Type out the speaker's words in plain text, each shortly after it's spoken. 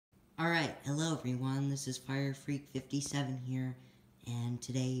Alright, hello everyone, this is FireFreak57 here, and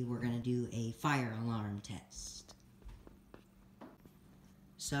today we're going to do a fire alarm test.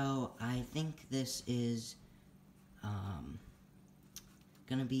 So, I think this is going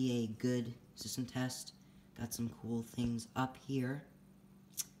to be a good system test. Got some cool things up here.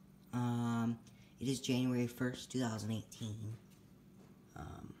 It is January 1st, 2018.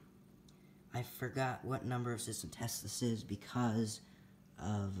 I forgot what number of system tests this is because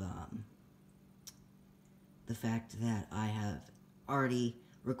of the fact that I have already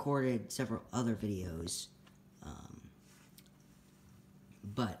recorded several other videos,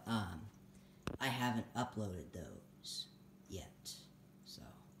 but I haven't uploaded those yet, so,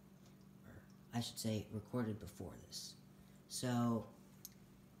 or I should say recorded before this. So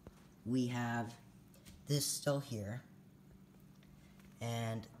we have this still here,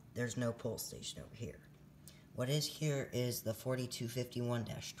 and there's no pull station over here. What is here is the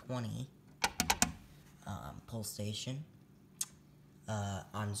 4251-20 pull station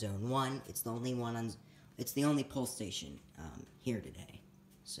on zone 1. It's the only one on. It's the only pull station here today.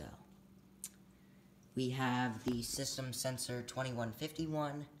 So we have the system sensor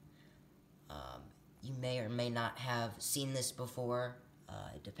 2151. You may or may not have seen this before.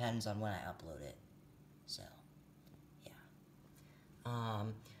 It depends on when I upload it. So yeah.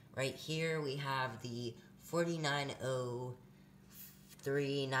 Right here we have the 4903-9104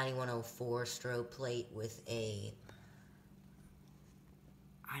 strobe plate with a,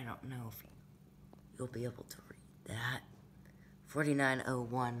 I don't know if you'll be able to read that,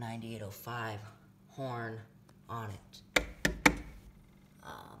 4901-9805 horn on it.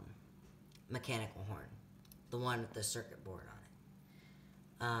 Mechanical horn. The one with the circuit board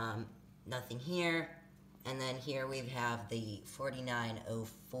on it. Nothing here. And then here we have the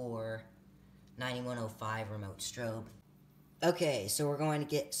 4904-9105 remote strobe. Okay, so we're going to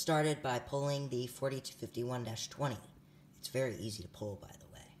get started by pulling the 4251-20. It's very easy to pull, by the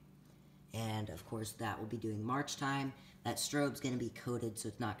way. And, of course, that will be doing March time. That strobe's going to be coated, so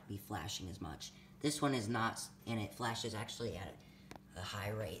it's not going to be flashing as much. This one is not, and it flashes actually at a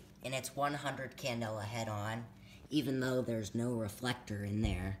high rate. And it's 100 candela head-on, even though there's no reflector in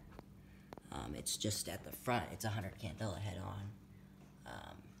there. It's just at the front, it's 100 candela head-on.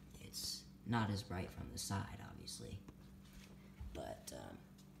 It's not as bright from the side, obviously. But,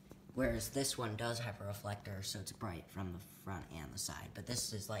 whereas this one does have a reflector, so it's bright from the front and the side. But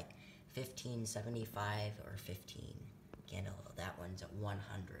this is like 1575 or 15 candela. That one's at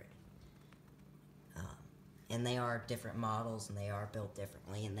 100. And they are different models, and they are built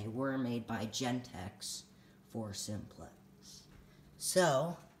differently, and they were made by Gentex for Simplex.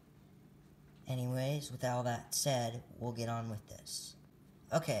 So, anyways, with all that said, we'll get on with this.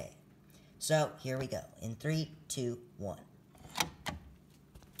 Okay, so here we go. In 3, 2, 1.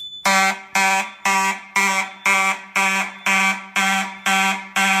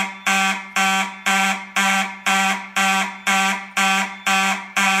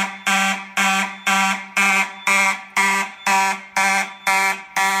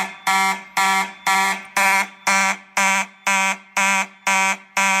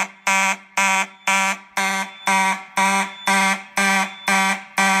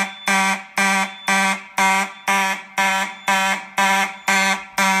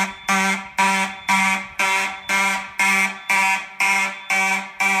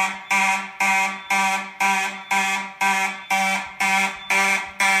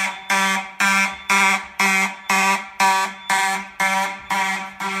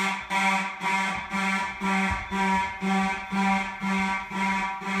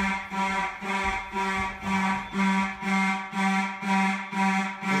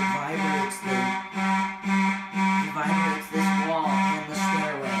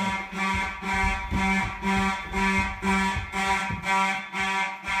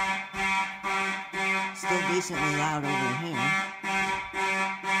 Decently loud over here.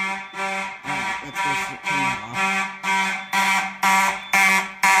 Alright, let's go turn that off.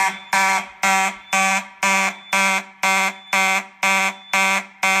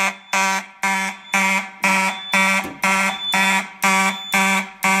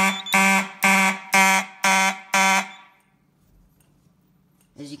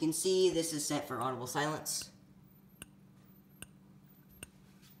 As you can see, this is set for audible silence.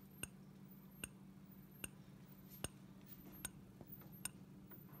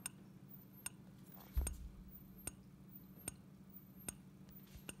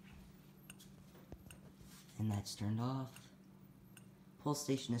 And that's turned off. Pull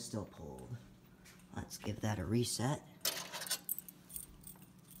station is still pulled. Let's give that a reset.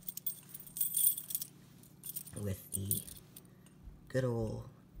 With the good old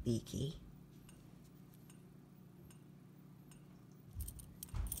B key.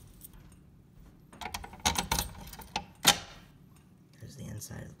 There's the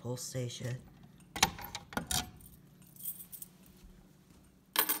inside of the pull station.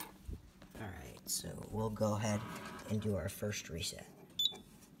 Alright, so we'll go ahead and do our first reset.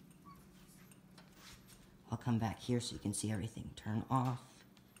 I'll come back here so you can see everything turn off.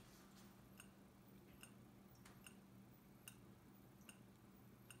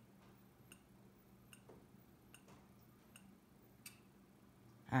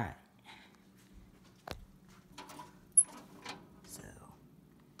 Alright. So,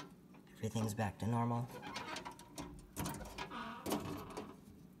 everything's back to normal.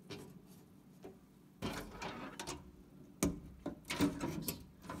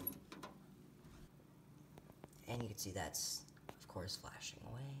 And you can see that's, of course, flashing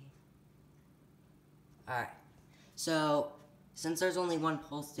away. Alright. So, since there's only one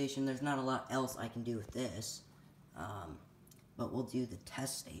pull station, there's not a lot else I can do with this. But we'll do the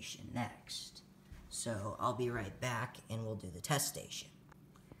test station next. So I'll be right back and we'll do the test station.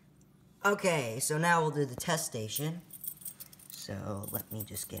 Okay, so now we'll do the test station. So let me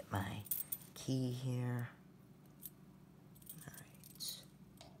just get my key here.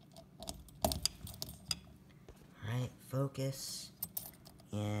 Alright, focus.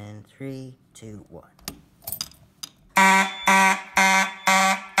 In 3, 2, 1.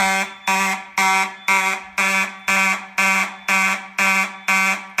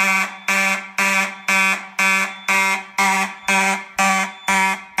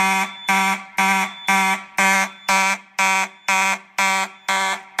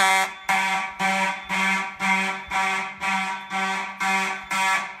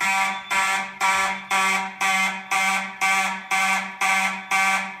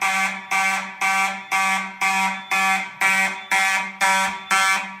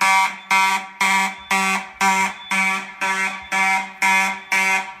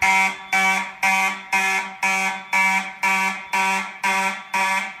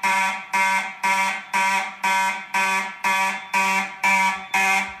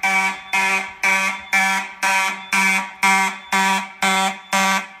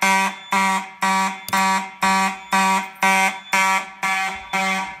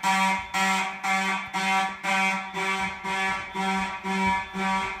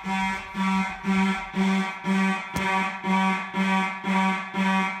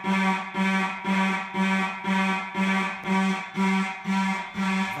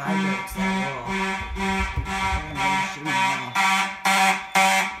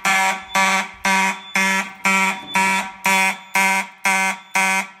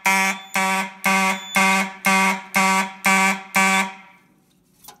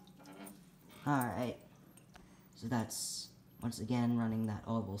 Alright, so that's, once again, running that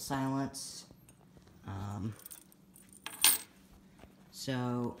audible silence.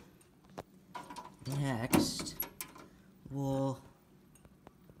 So, next,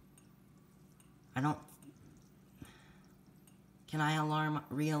 can I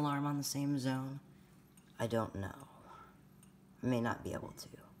re-alarm on the same zone? I don't know. I may not be able to.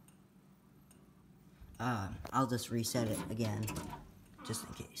 I'll just reset it again, just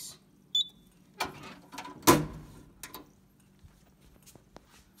in case.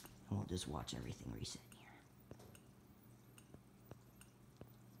 And we'll just watch everything reset here.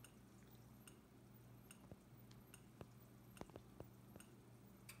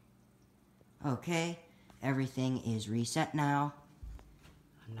 Okay, everything is reset now.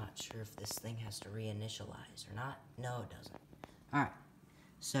 I'm not sure if this thing has to reinitialize or not. No, it doesn't. Alright,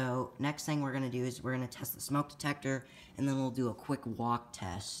 so next thing we're going to do is we're going to test the smoke detector, and then we'll do a quick walk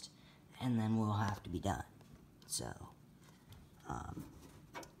test, and then we'll have to be done. So,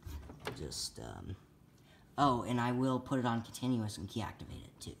 oh, and I will put it on continuous and key activate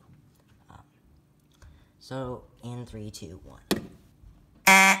it too. So, in 3, 2, 1.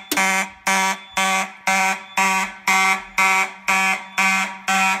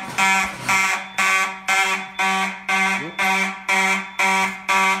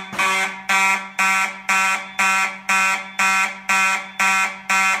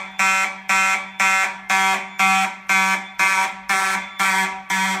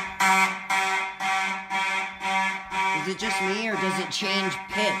 Is it just me, or does it change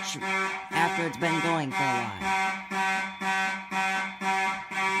pitch after it's been going for a while?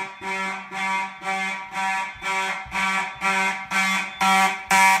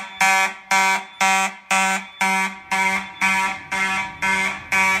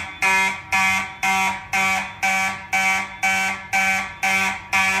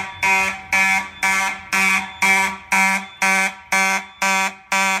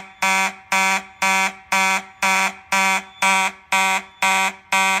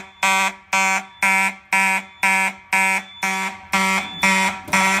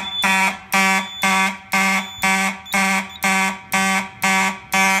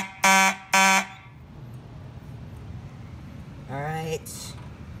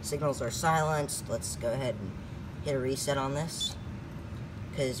 signals are silenced. Let's go ahead and hit a reset on this,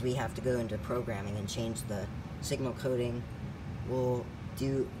 because we have to go into programming and change the signal coding.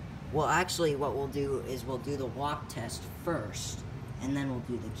 Actually what we'll do is we'll do the walk test first, and then we'll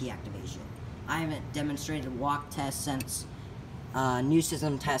do the key activation. I haven't demonstrated walk test since New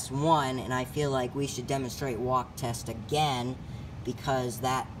System Test 1, and I feel like we should demonstrate walk test again, because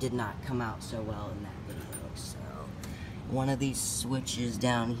that did not come out so well in that video. So one of these switches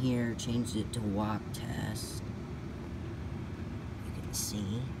down here changed it to walk test. You can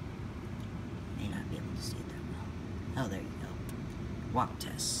see. May not be able to see it that well. Oh, there you go. Walk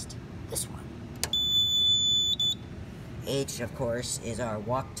test. This one. H, of course, is our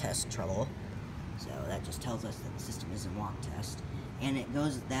walk test trouble. So that just tells us that the system is in walk test. And it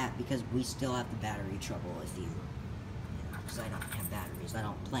goes with that because we still have the battery trouble if you know, because I don't have batteries. I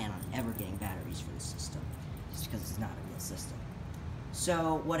don't plan on ever getting batteries for the system, just because it's not a real system.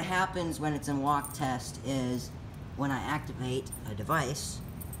 So what happens when it's in walk test is when I activate a device,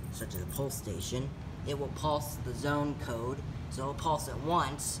 such as a pulse station, it will pulse the zone code. So it'll pulse it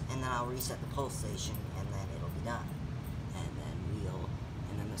once, and then I'll reset the pulse station, and then it'll be done.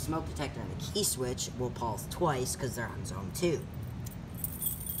 And then the smoke detector and the key switch will pulse twice because they're on zone 2.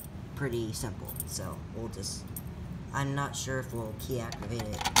 Pretty simple. So we'll just, I'm not sure if we'll key activate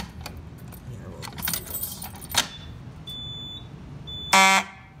it. Here, we'll just do this.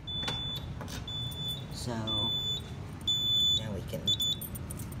 So now we can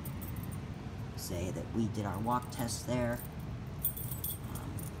say that we did our walk test there.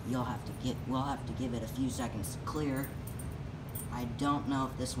 We'll have to give it a few seconds to clear. I don't know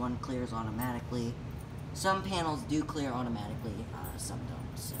if this one clears automatically. Some panels do clear automatically, some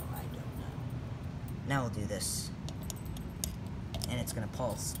don't, so I don't know. Now we'll do this. And it's gonna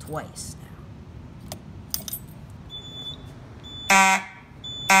pulse twice now.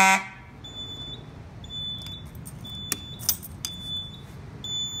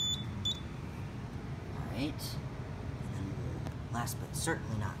 Alright. Last but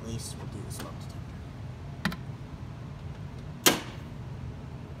certainly not least, we'll do the smoke detector.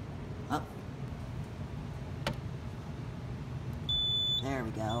 Up. There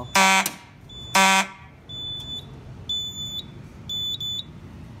we go.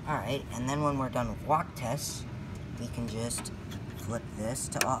 Alright, and then when we're done with walk tests, we can just flip this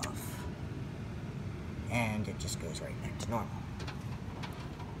to off. And it just goes right back to normal.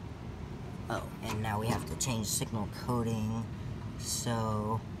 Oh, and now we have to change signal coding.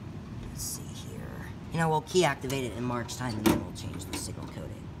 So, let's see here. You know, we'll key activate it in March time, and then we'll change the signal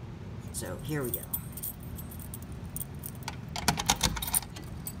coding. So, here we go.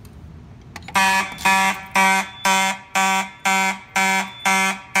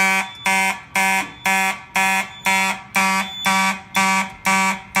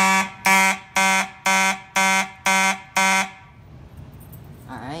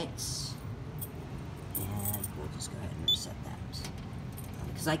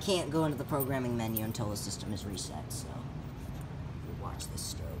 Because I can't go into the programming menu until the system is reset, so we'll watch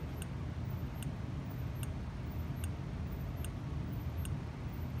this strobe.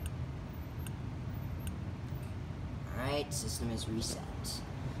 Alright, system is reset.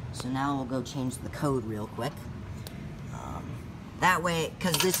 So now we'll go change the code real quick. That way,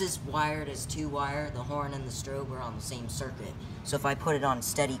 because this is wired as 2-wire, the horn and the strobe are on the same circuit. So if I put it on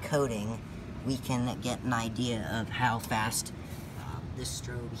steady coding, we can get an idea of how fast this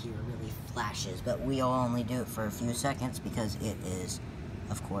strobe here really flashes, but we'll only do it for a few seconds because it is,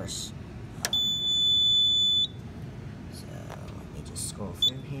 of course, so let me just scroll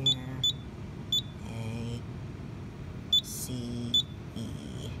through here. A, C, E,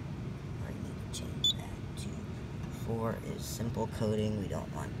 I need to change that to 4 is simple coding, we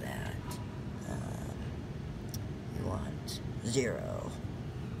don't want that. We want 0,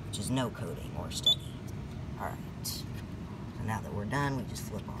 which is no coding or steady. Alright. So now that we're done, we just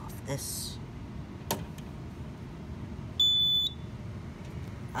flip off this.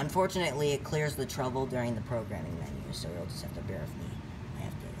 Unfortunately, it clears the trouble during the programming menu, so you'll just have to bear with me. I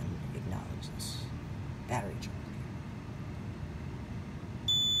have to acknowledge this. Battery trouble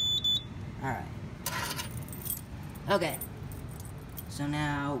here. Alright. Okay. So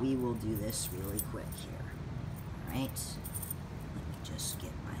now we will do this really quick here. Alright. Let me just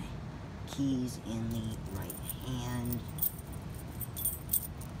get my keys in the right hand.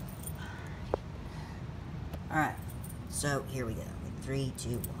 Alright, so here we go. 3, 2,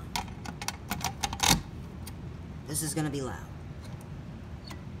 1. This is gonna be loud.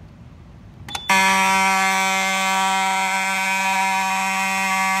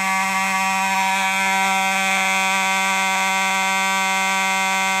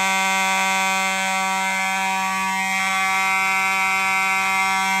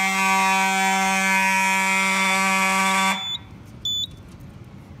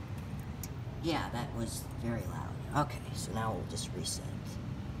 Yeah, that was very loud. Okay, so now we'll just reset.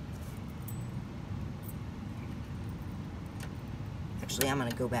 Actually, I'm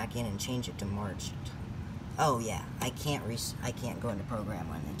gonna go back in and change it to March. Oh yeah, I can't go into program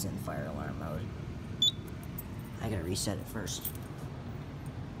when it's in fire alarm mode. I gotta reset it first.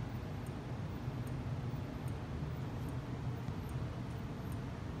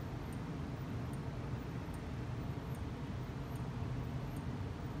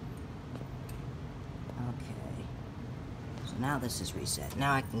 Okay. So now this is reset.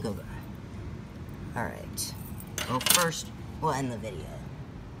 Now I can go. Alright. Well, first, we'll end the video.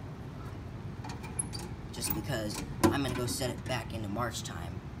 Just because I'm gonna go set it back into March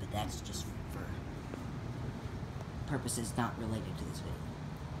time, but that's just for purposes not related to this video.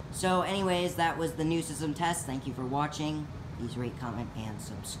 So anyways, that was the new system test. Thank you for watching. Please rate, comment, and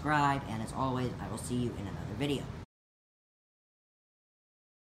subscribe. And as always, I will see you in another video.